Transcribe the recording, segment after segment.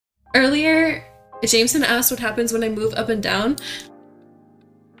Earlier, Jameson asked what happens when I move up and down.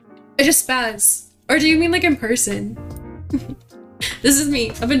 I just spaz. Or do you mean like in person? This is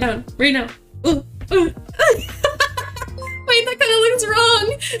me, up and down, right now. Ooh, ooh. Wait, that kind of looks wrong.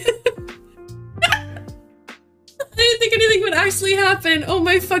 I didn't think anything would actually happen. Oh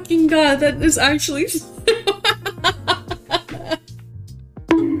my fucking god, that is actually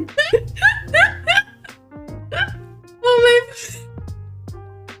oh my,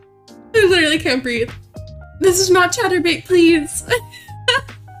 I literally can't breathe. This is not Chatterbait, please.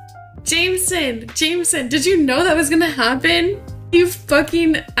 Jameson, did you know that was gonna happen? You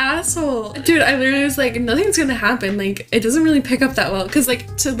fucking asshole. Dude, I literally was like, nothing's gonna happen. Like, it doesn't really pick up that well. Cause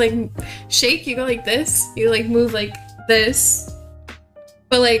like, to like shake, you go like this. You like move like this.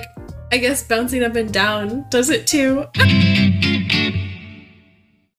 But like, I guess bouncing up and down does it too.